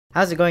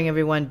How's it going,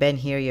 everyone? Ben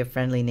here, your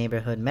friendly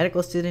neighborhood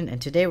medical student,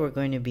 and today we're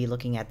going to be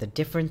looking at the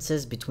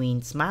differences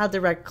between Smile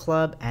Direct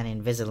Club and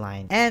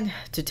Invisalign. And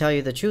to tell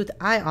you the truth,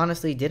 I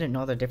honestly didn't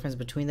know the difference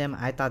between them.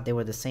 I thought they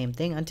were the same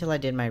thing until I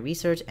did my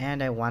research,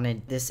 and I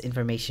wanted this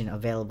information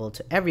available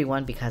to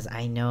everyone because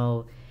I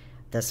know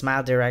the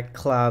Smile Direct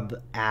Club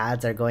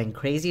ads are going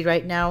crazy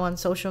right now on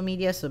social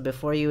media. So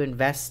before you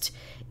invest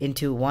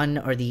into one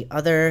or the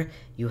other,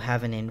 you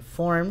have an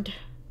informed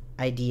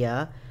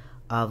idea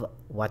of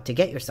what to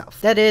get yourself.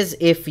 That is,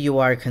 if you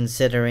are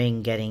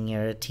considering getting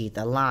your teeth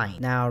aligned.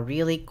 Now,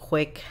 really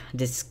quick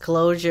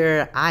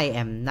disclosure, I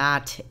am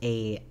not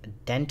a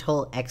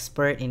dental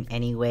expert in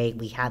any way.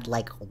 We had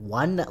like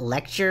one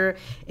lecture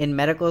in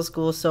medical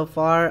school so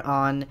far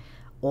on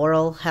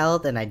oral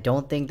health, and I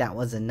don't think that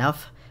was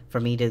enough for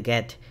me to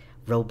get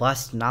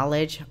robust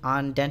knowledge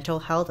on dental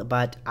health,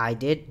 but I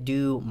did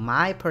do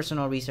my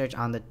personal research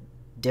on the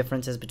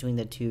differences between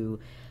the two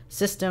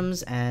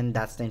systems, and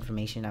that's the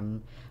information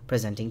I'm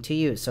presenting to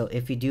you. So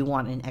if you do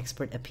want an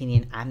expert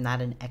opinion, I'm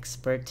not an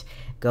expert.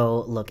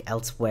 Go look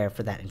elsewhere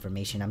for that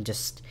information. I'm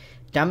just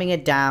dumbing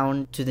it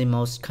down to the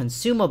most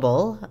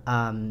consumable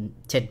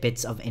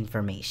tidbits of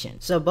information.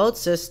 So both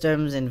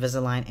systems,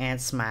 Invisalign and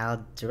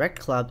Smile Direct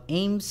Club,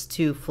 aims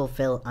to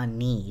fulfill a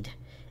need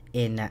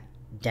in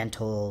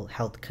dental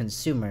health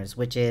consumers,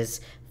 which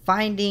is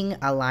finding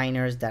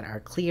aligners that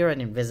are clear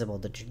and invisible.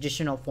 The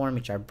traditional form,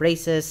 which are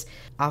braces,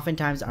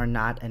 oftentimes are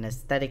not an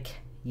aesthetic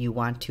you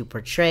want to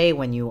portray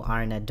when you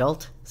are an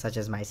adult, such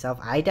as myself.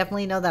 I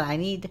definitely know that I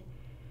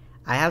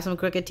have some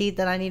crooked teeth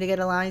that I need to get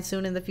aligned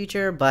soon in the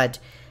future, but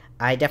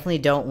I definitely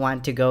don't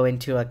want to go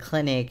into a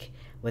clinic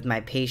with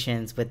my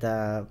patients with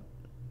a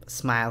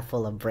smile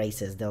full of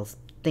braces. They'll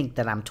think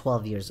that I'm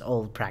 12 years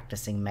old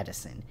practicing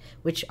medicine,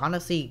 which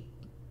honestly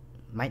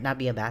might not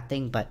be a bad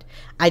thing, but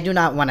I do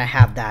not want to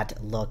have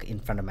that look in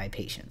front of my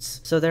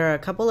patients. So there are a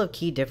couple of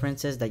key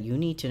differences that you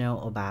need to know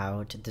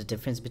about the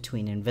difference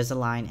between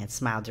Invisalign and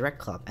Smile Direct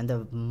Club. And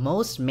the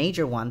most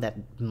major one that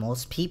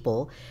most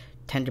people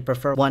tend to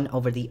prefer one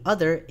over the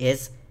other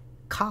is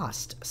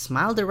cost.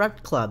 Smile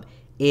Direct Club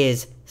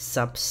is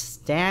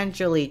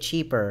substantially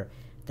cheaper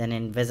than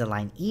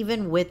Invisalign,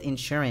 even with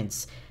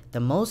insurance.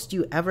 The most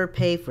you ever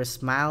pay for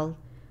Smile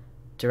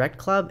Direct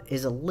Club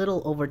is a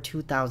little over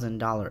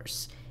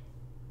 $2,000.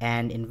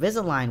 And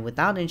Invisalign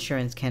without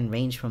insurance can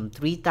range from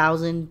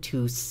 $3,000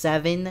 to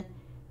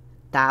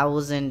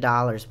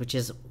 $7,000, which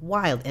is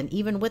wild. And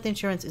even with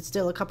insurance, it's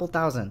still a couple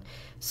thousand.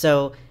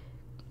 So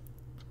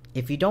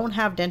if you don't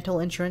have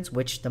dental insurance,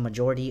 which the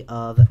majority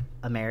of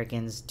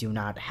Americans do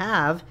not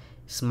have,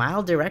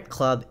 Smile Direct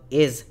Club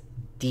is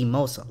the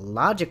most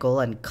logical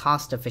and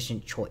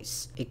cost-efficient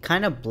choice. It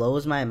kind of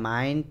blows my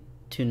mind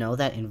to know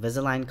that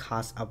Invisalign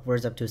costs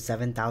upwards up to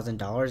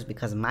 $7,000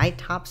 because my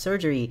top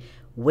surgery,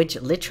 which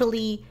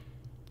literally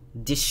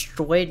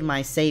destroyed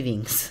my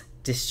savings,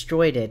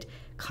 destroyed it,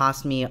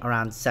 cost me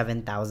around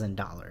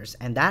 $7,000.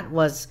 And that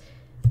was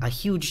a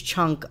huge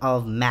chunk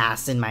of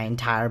mass in my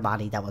entire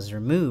body that was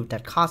removed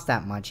that cost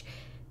that much.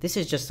 This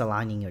is just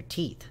aligning your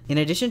teeth. In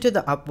addition to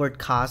the upward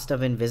cost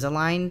of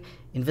Invisalign,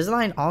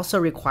 Invisalign also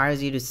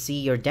requires you to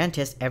see your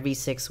dentist every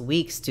 6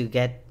 weeks to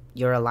get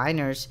your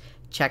aligners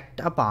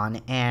checked up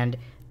on, and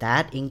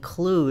that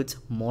includes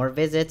more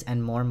visits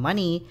and more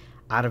money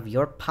out of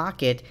your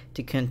pocket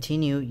to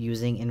continue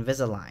using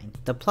Invisalign.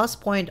 The plus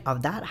point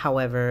of that,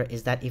 however,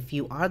 is that if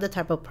you are the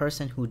type of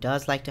person who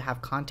does like to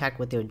have contact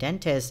with your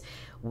dentist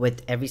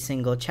with every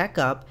single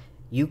checkup,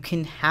 you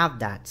can have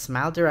that.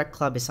 Smile Direct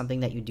Club is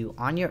something that you do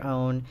on your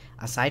own,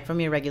 aside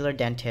from your regular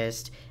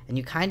dentist, and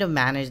you kind of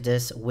manage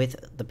this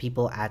with the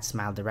people at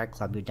Smile Direct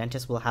Club. Your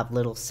dentist will have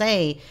little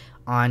say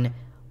on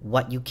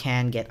what you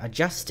can get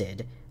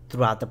adjusted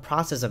throughout the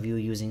process of you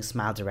using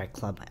Smile Direct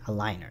Club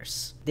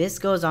aligners. This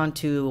goes on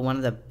to one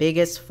of the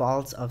biggest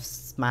faults of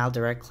Smile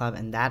Direct Club,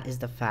 and that is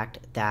the fact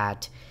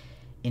that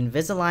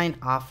Invisalign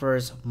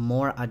offers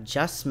more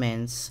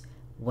adjustments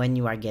when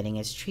you are getting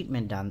its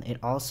treatment done. It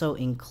also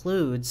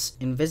includes,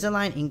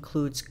 Invisalign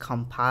includes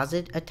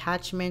composite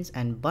attachments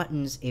and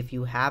buttons if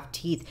you have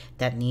teeth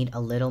that need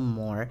a little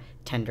more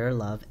tender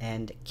love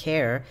and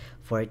care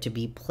for it to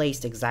be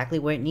placed exactly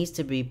where it needs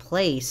to be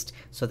placed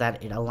so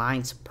that it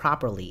aligns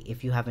properly.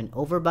 If you have an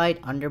overbite,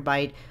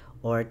 underbite,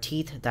 or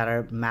teeth that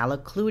are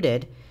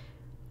maloccluded,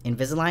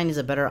 Invisalign is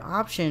a better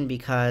option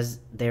because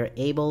they're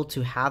able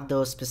to have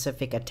those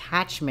specific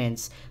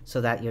attachments so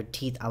that your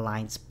teeth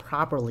aligns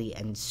properly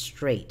and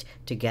straight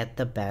to get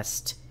the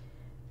best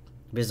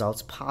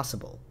results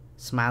possible.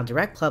 Smile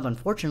Direct Club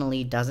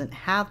unfortunately doesn't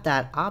have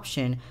that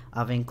option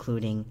of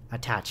including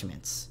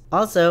attachments.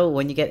 Also,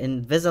 when you get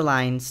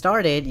Invisalign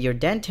started, your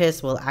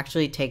dentist will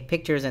actually take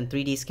pictures and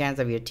 3D scans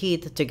of your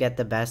teeth to get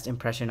the best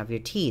impression of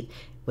your teeth.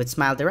 With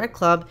Smile Direct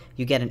Club,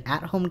 you get an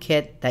at-home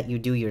kit that you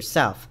do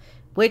yourself,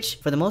 which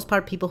for the most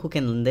part people who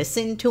can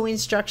listen to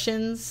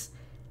instructions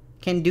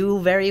can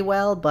do very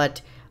well,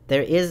 but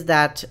there is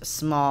that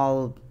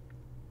small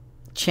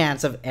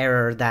chance of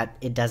error that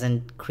it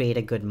doesn't create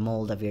a good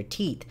mold of your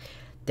teeth.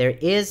 There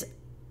is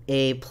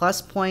a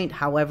plus point,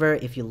 however,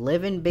 if you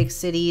live in big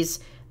cities,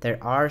 There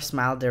are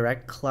Smile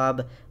Direct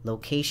Club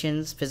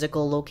locations,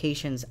 physical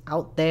locations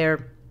out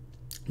there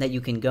that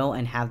you can go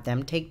and have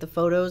them take the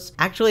photos.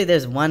 Actually,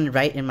 there's one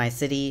right in my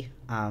city,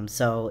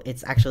 so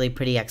it's actually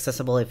pretty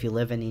accessible if you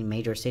live in any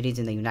major cities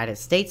in the United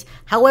States.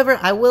 However,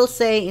 I will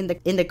say in the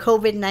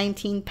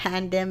COVID-19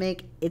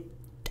 pandemic,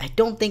 I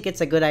don't think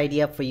it's a good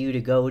idea for you to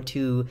go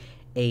to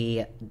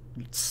a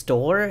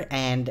store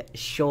and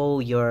show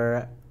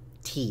your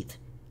teeth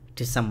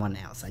to someone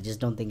else. I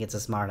just don't think it's a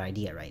smart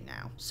idea right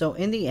now. So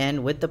in the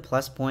end, with the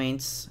plus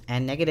points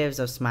and negatives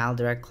of Smile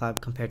Direct Club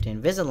compared to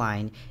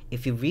Invisalign,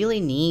 if you really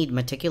need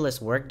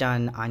meticulous work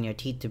done on your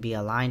teeth to be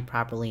aligned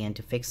properly and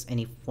to fix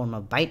any form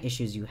of bite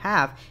issues you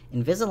have,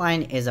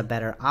 Invisalign is a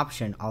better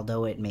option,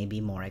 although it may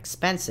be more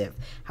expensive.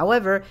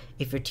 However,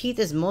 if your teeth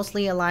is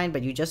mostly aligned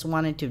but you just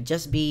wanted to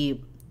just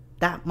be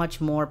that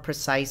much more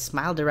precise,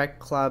 Smile Direct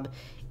Club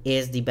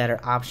is the better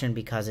option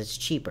because it's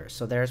cheaper.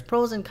 So there's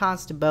pros and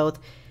cons to both.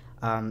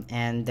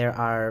 And there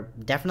are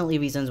definitely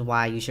reasons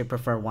why you should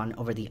prefer one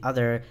over the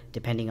other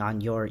depending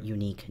on your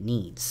unique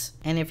needs.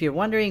 And if you're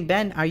wondering,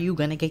 Ben, are you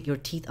gonna get your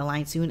teeth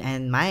aligned soon?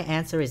 And my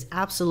answer is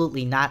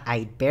absolutely not.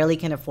 I barely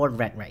can afford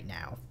rent right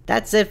now.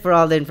 That's it for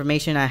all the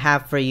information I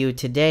have for you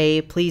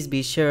today. Please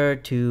be sure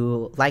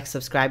to like,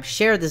 subscribe,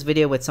 share this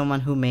video with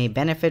someone who may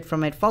benefit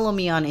from it. Follow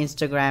me on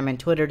Instagram and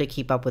Twitter to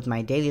keep up with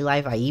my daily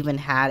life. I even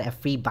had a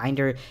free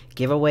binder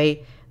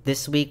giveaway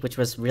this week, which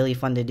was really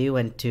fun to do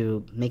and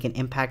to make an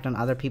impact on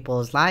other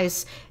people's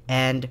lives.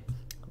 And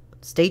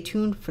stay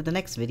tuned for the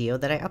next video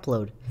that I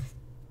upload.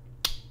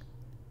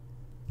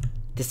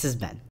 This is Ben.